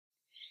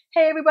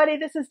Hey everybody,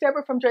 this is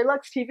Deborah from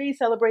DreLuxTV,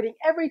 celebrating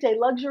everyday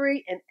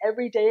luxury and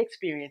everyday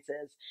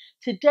experiences.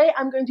 Today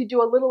I'm going to do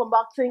a little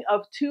unboxing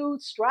of two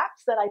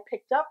straps that I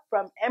picked up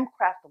from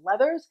MCraft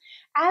Leathers,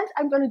 and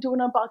I'm going to do an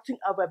unboxing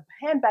of a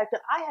handbag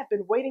that I have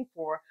been waiting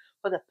for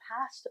the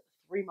past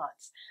 3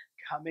 months.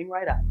 Coming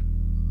right up.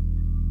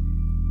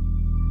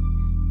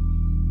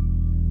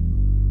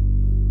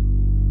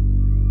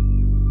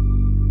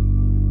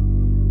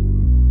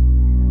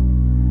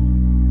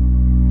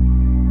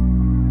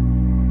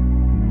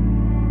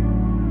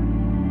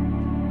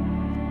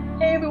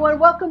 Hey everyone,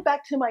 welcome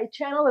back to my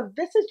channel. If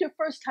this is your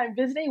first time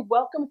visiting,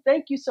 welcome.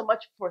 Thank you so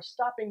much for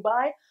stopping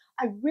by.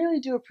 I really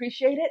do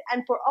appreciate it.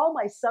 And for all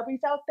my subbies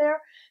out there,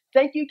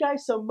 thank you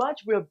guys so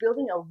much. We're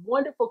building a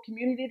wonderful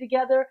community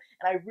together,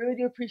 and I really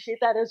do appreciate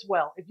that as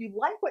well. If you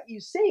like what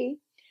you see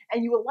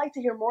and you would like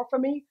to hear more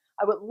from me,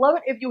 I would love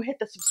it if you hit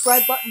the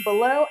subscribe button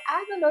below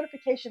and the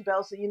notification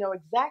bell so you know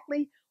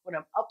exactly when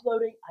I'm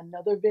uploading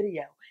another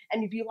video.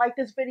 And if you like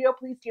this video,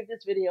 please give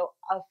this video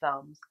a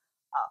thumbs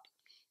up.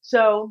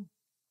 So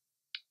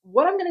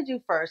what I'm going to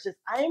do first is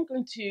I am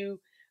going to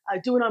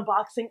do an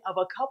unboxing of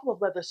a couple of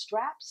leather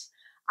straps.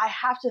 I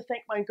have to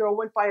thank my girl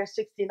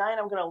Windfire69.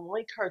 I'm going to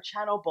link her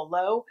channel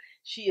below.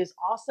 She is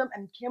awesome.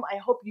 And Kim, I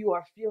hope you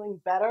are feeling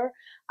better.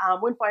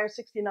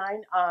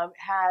 Windfire69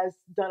 has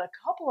done a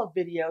couple of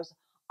videos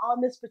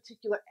on this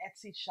particular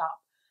Etsy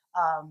shop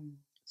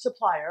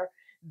supplier.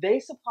 They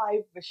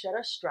supply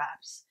Vachetta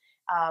straps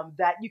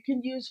that you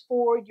can use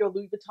for your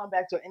Louis Vuitton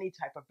bags or any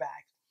type of bag.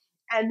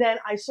 And then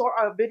I saw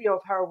a video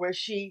of her where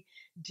she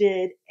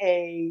did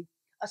a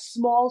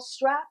small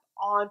strap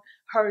on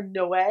her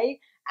Noe,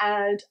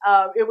 and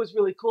it was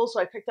really cool. So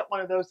I picked up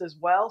one of those as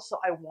well. So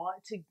I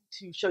want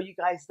to show you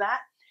guys that.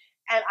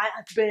 And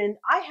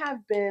I have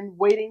been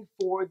waiting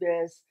for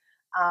this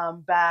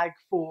bag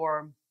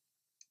for,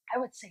 I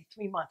would say,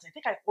 3 months. I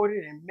think I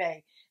ordered it in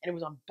May, and it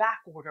was on back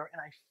order,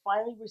 and I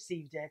finally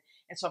received it.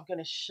 And so I'm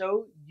going to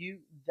show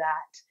you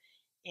that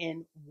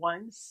in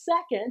 1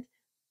 second.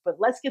 But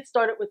let's get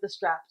started with the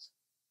straps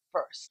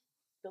first.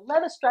 The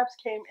leather straps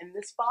came in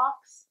this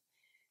box,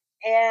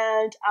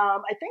 and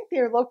I think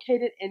they're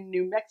located in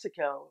New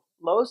Mexico,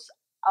 Los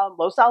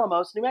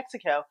Alamos, New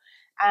Mexico.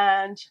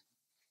 And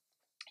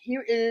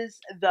here is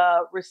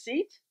the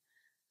receipt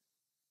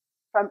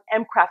from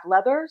MCraft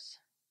Leathers.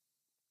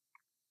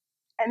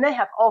 And they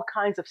have all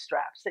kinds of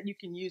straps that you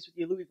can use with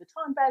your Louis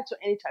Vuitton bags or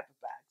any type of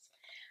bags.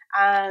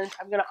 And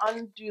I'm going to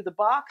undo the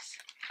box.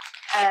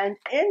 And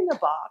in the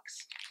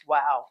box,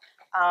 wow,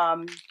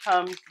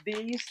 comes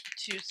these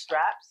two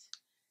straps.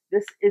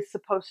 This is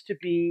supposed to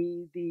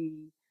be the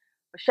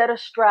Vachetta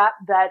strap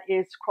that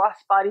is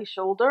crossbody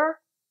shoulder.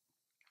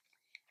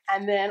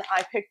 And then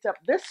I picked up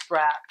this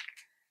strap,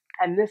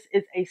 and this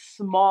is a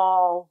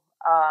small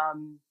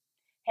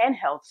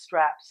handheld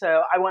strap.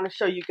 So I want to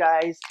show you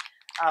guys,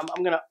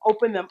 I'm going to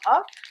open them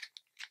up,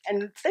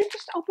 and they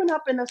just open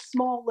up in a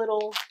small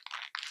little,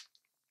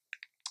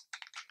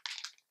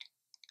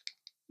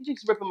 you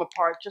just rip them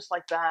apart just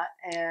like that.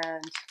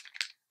 And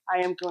I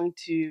am going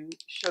to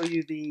show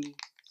you the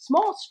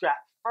small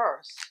strap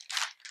first.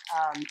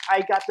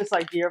 I got this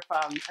idea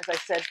from, as I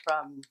said,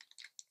 from,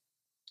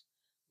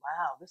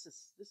 wow, this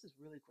is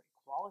really great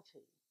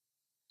quality.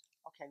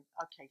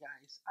 Okay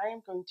guys, I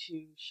am going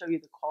to show you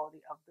the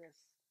quality of this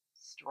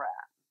strap.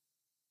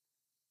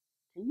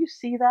 Can you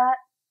see that?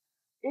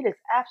 It is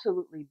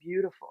absolutely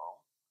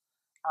beautiful.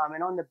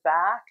 And on the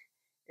back,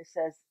 it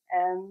says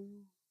MCraft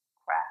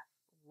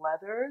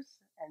Leathers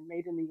and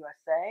made in the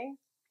USA.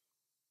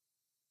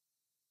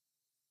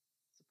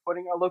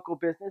 Supporting our local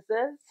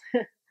businesses.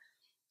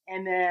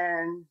 And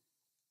then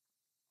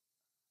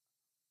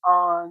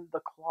on the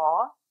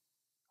claw,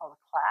 or the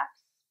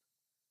clasp,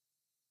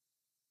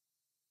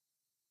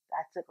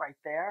 that's it right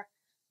there.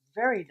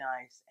 Very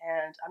nice.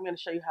 And I'm going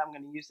to show you how I'm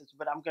going to use this,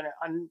 but I'm going to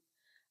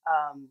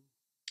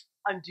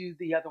undo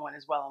the other one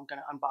as well. I'm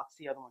going to unbox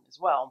the other one as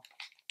well.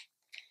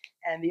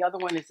 And the other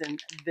one is in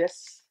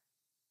this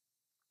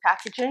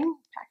packaging.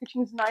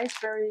 Packaging is nice,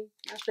 very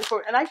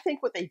straightforward. And I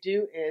think what they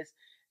do is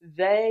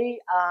they,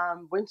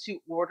 once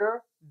you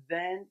order,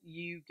 then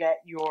you get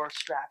your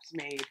straps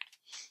made.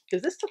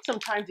 Because this took some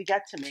time to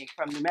get to me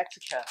from New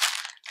Mexico.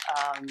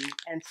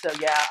 And so,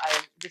 yeah,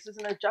 this is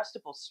an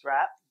adjustable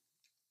strap.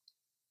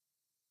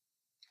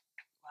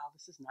 Wow,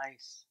 this is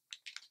nice.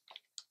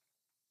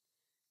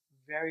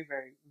 Very,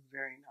 very,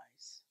 very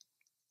nice.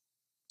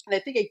 And I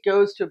think it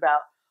goes to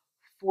about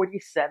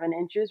 47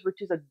 inches,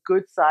 which is a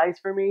good size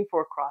for me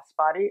for a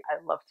crossbody.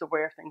 I love to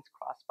wear things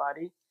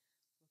crossbody.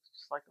 It's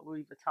just like a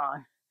Louis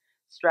Vuitton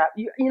strap.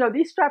 You know,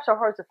 these straps are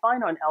hard to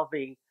find on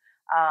LV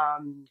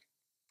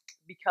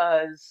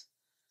because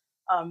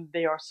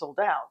they are sold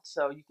out.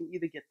 So you can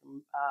either get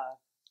them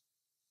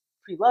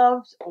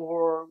pre-loved,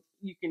 or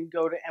you can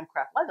go to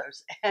MCraft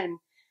Leathers and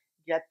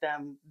get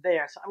them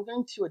there. So I'm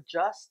going to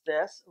adjust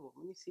this. Ooh,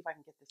 let me see if I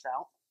can get this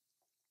out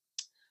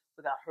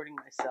without hurting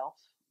myself.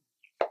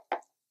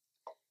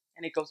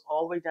 And it goes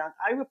all the way down.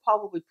 I would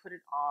probably put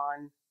it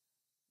on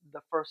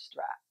the first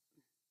strap.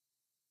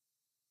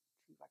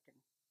 See if I can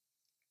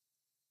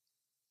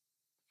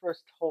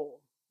first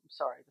hole. I'm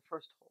sorry, the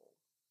first hole.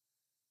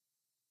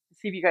 Let's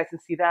see if you guys can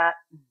see that.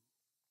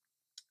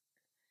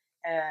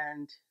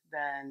 And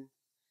then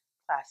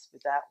clasp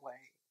it that way.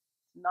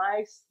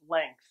 Nice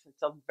length.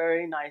 It's a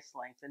very nice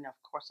length. And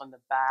of course on the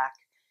back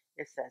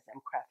it says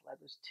MCraft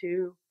Leathers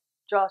 2,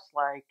 just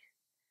like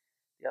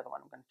the other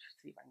one. I'm going to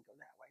see if I can go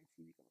that way and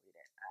see if you can read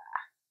it.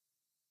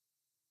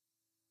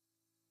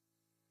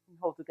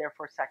 Hold it there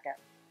for a second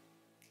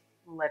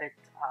and let it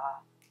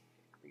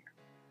clear.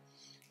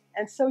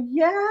 And so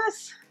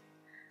yes,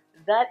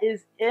 that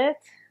is it.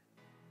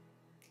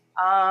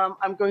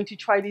 I'm going to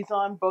try these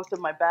on both of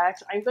my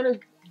bags. I'm going to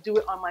do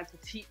it on my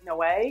petite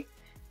Noe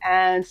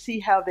and see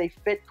how they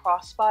fit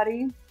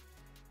crossbody.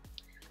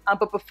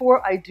 But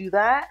before I do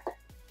that,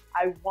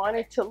 I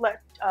wanted to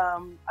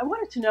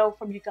know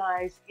from you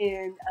guys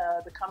in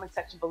the comment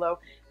section below,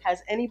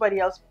 has anybody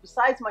else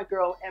besides my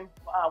girl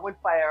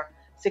Windfire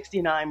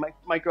 69,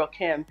 my girl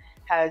Kim,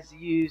 has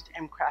used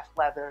MCraft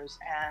Leathers,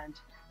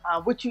 and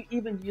would you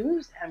even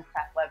use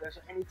MCraft Leathers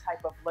or any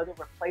type of leather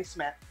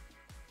replacement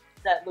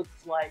that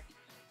looks like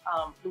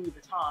Louis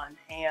Vuitton,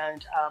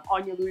 and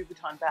on your Louis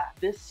Vuitton bag?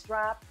 This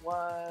strap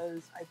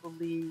was, I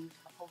believe,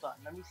 hold on,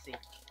 let me see.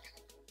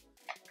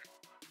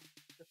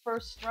 The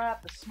first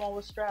strap, the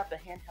smallest strap, the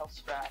handheld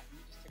strap. Let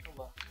me just take a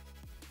look.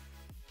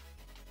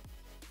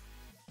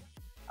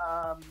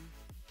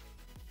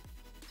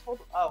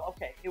 Total, oh,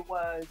 okay. It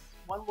was,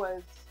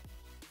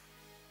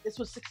 this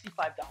was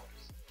 $65.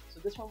 So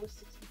this one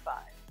was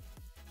 $65.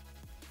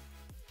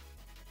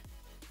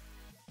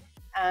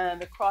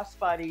 And the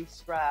crossbody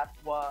strap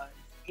was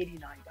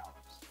 $89.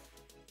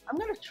 I'm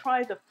going to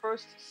try the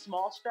first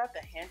small strap, the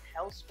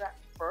handheld strap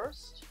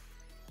first,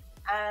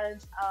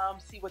 and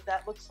see what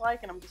that looks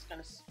like. And I'm just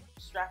going to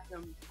strap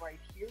them right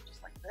here,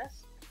 just like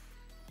this.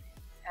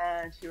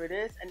 And here it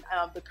is. And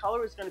the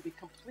color is going to be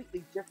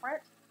completely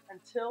different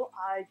until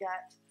I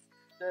get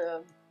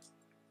the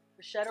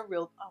Vachetta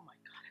real. Oh my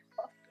God, I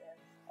love this.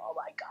 Oh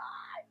my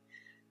God.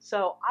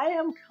 So I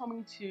am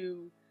coming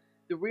to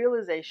the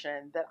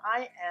realization that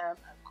I am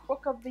a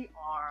crook of the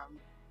arm,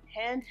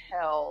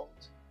 handheld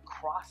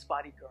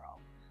crossbody girl.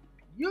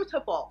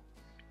 Beautiful.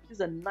 This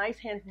is a nice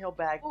handheld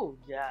bag. Oh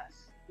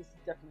yes, this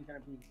is definitely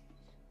going to be.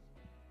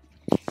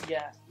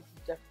 Yes, this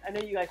is definitely. I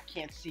know you guys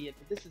can't see it,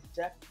 but this is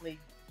definitely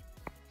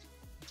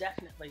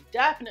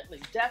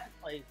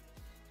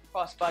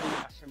crossbody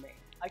enough for me.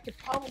 I could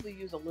probably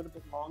use a little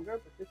bit longer,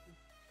 but this is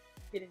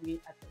hitting me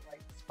at the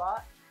right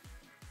spot.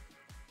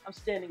 I'm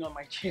standing on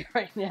my chair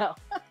right now.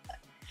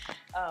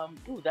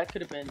 Ooh, that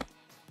could have been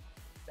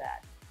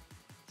bad.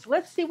 So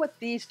let's see what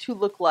these two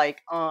look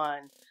like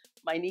on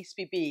my niece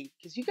BB,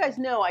 because you guys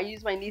know I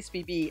use my niece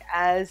BB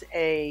as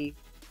a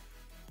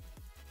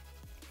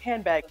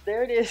handbag.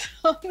 There it is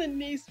on the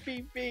niece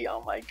BB.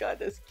 Oh my God,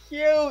 that's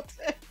cute.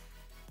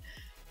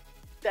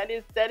 That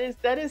is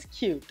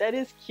cute. That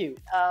is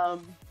cute.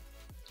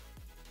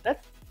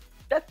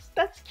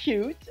 That's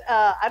cute.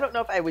 I don't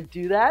know if I would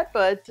do that,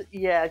 but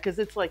yeah, because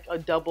it's like a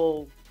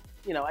double.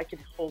 You know, I can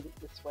hold it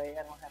this way.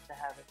 I don't have to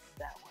have it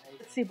that way.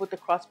 Let's see what the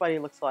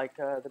crossbody looks like,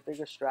 the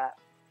bigger strap.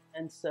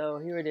 And so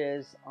here it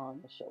is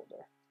on the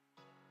shoulder.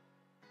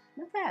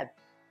 Not bad.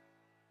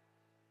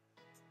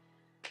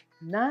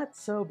 Not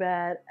so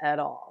bad at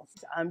all.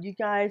 You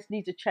guys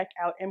need to check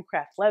out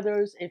MCraft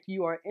Leathers. If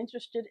you are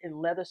interested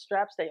in leather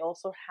straps, they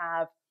also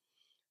have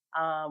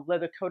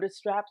leather coated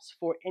straps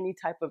for any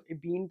type of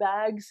bean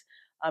bags.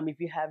 If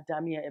you have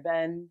Damia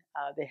Eben,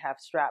 they have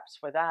straps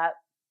for that.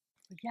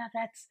 Yeah,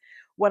 that's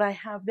what I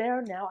have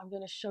there. Now I'm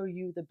going to show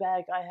you the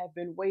bag I have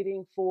been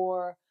waiting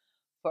for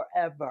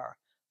forever.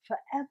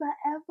 Forever.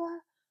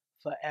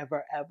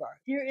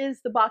 Here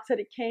is the box that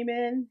it came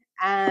in,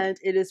 and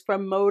it is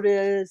from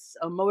Moda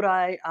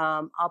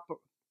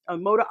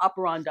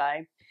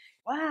Operandi.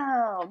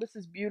 Wow, this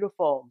is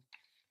beautiful.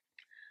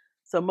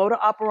 So Moda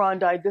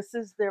Operandi, this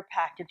is their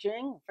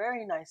packaging.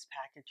 Very nice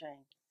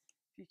packaging.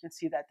 You can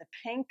see that the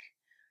pink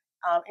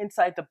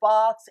inside the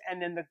box,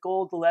 and then the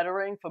gold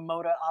lettering for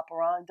Moda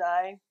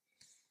Operandi.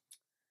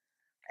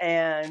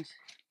 And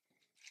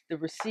the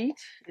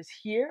receipt is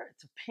here.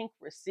 It's a pink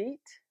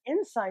receipt.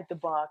 Inside the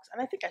box,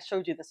 and I think I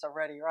showed you this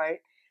already,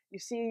 right? You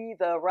see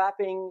the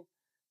wrapping,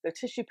 the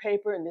tissue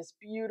paper in this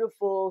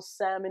beautiful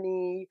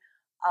salmon-y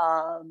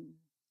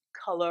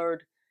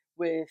colored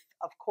with,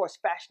 of course,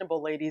 fashionable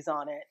ladies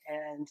on it.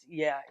 And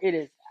yeah, it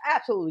is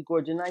absolutely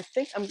gorgeous. And I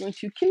think I'm going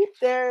to keep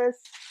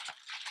this.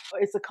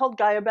 It's a Cult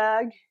Gaia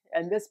bag,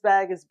 and this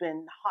bag has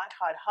been hot.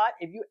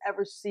 If you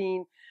ever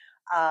seen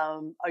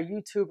a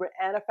YouTuber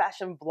and a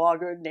fashion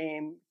blogger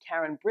named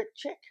Karen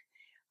Britchick,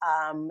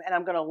 and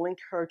I'm going to link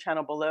her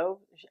channel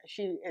below.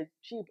 She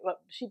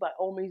by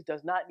all means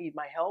does not need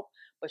my help,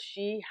 but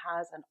she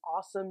has an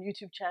awesome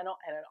YouTube channel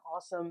and an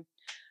awesome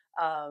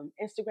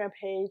Instagram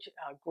page.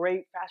 A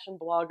great fashion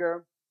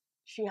blogger.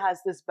 She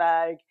has this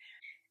bag,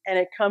 and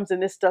it comes in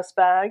this dust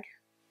bag.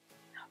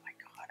 Oh my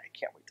God, I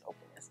can't wait to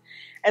open this.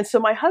 And so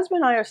my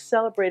husband and I are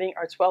celebrating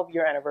our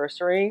 12-year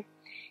anniversary,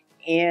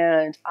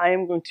 and I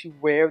am going to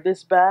wear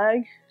this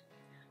bag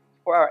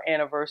for our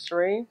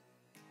anniversary.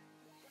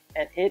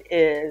 And it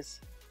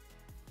is,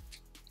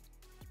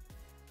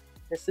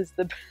 this is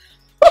the,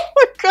 oh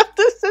my God,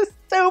 this is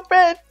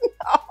stupid.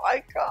 Oh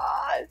my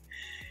God.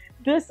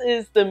 This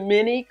is the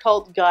mini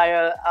Cult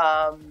Gaia.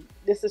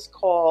 This is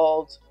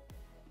called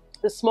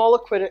the small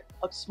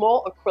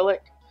acrylic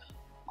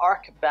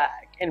arc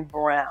bag in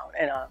brown.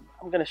 And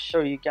I'm going to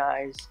show you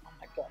guys. Oh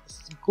my God,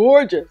 this is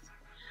gorgeous.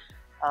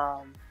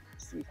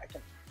 Let's see if I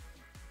can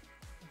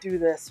do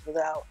this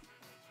without,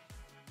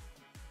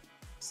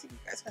 see, you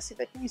guys can see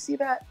that? Can you see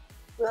that?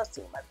 Without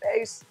seeing my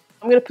face.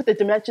 I'm going to put the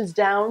dimensions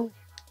down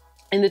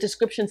in the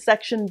description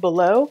section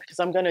below because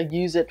I'm going to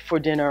use it for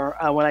dinner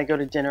when I go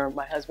to dinner.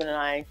 My husband and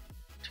I,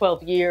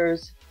 12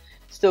 years,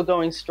 still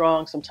going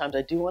strong. Sometimes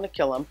I do want to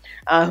kill him,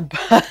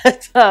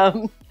 but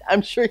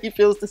I'm sure he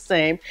feels the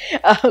same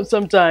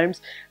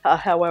sometimes.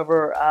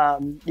 However,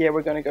 yeah,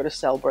 we're going to go to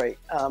celebrate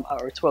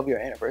our 12-year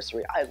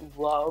anniversary. I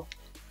love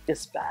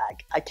this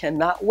bag. I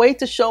cannot wait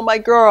to show my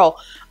girl.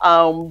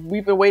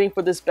 We've been waiting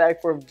for this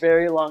bag for a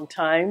very long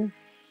time.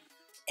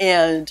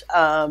 And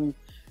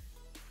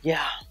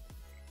yeah,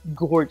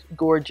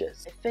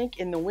 gorgeous. I think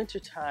in the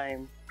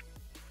wintertime,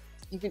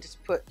 you can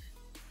just put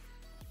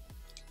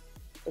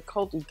the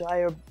Cult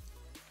Gaia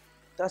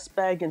dust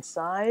bag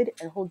inside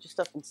and hold your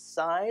stuff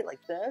inside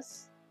like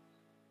this.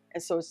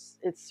 And so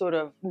it's sort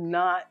of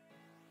not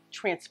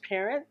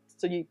transparent,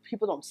 so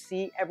people don't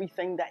see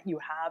everything that you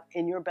have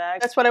in your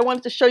bag. That's what I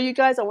wanted to show you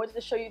guys. I wanted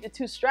to show you the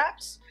two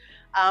straps.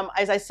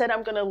 As I said,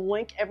 I'm going to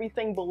link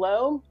everything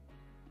below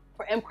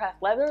for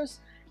MCraft Leathers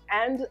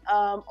and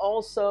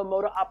also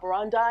Moda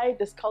Operandi.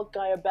 This Cult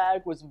Gaia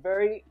bag was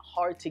very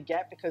hard to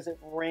get because it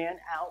ran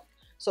out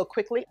so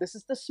quickly. This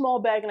is the small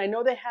bag, and I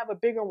know they have a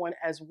bigger one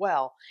as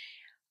well.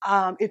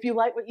 If you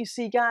like what you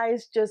see,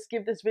 guys, just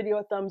give this video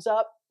a thumbs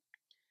up.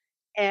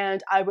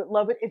 And I would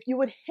love it if you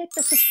would hit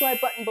the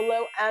subscribe button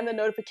below and the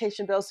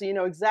notification bell so you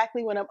know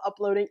exactly when I'm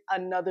uploading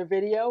another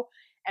video.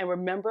 And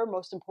remember,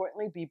 most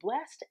importantly, be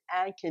blessed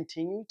and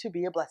continue to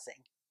be a blessing.